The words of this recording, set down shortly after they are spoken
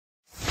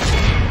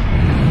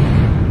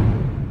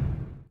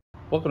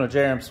Welcome to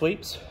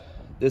JRMSweeps.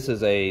 This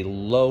is a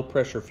low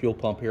pressure fuel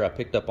pump here I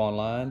picked up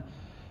online,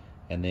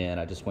 and then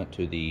I just went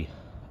to the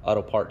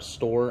auto parts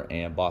store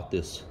and bought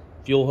this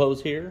fuel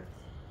hose here.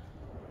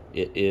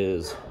 It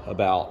is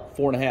about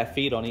 4.5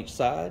 feet on each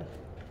side.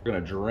 We're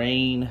going to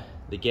drain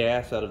the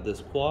gas out of this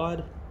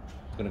quad.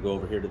 I'm going to go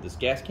over here to this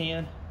gas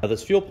can. Now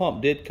this fuel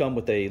pump did come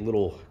with a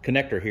little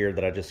connector here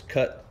that I just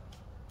cut,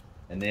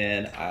 and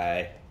then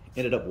I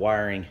ended up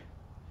wiring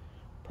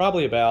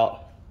probably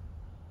about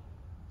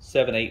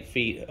 7-8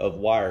 feet of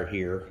wire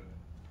here,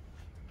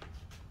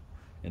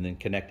 and then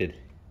connected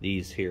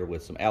these here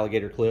with some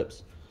alligator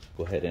clips.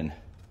 Go ahead and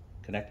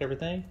connect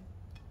everything.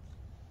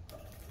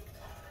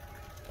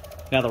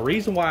 Now the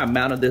reason why I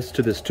mounted this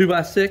to this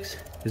 2x6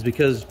 is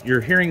because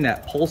you're hearing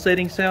that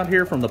pulsating sound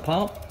here from the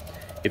pump.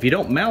 If you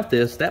don't mount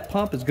this, that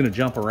pump is going to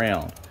jump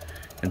around,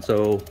 and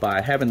so by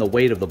having the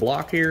weight of the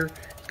block here,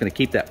 it's going to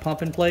keep that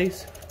pump in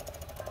place.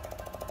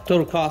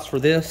 Total cost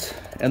for this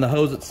and the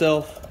hose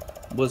itself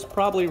was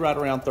probably right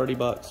around 30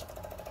 bucks.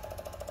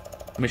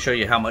 Let me show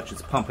you how much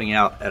it's pumping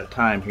out at a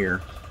time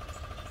here.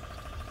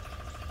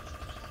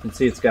 You can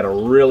see it's got a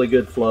really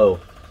good flow.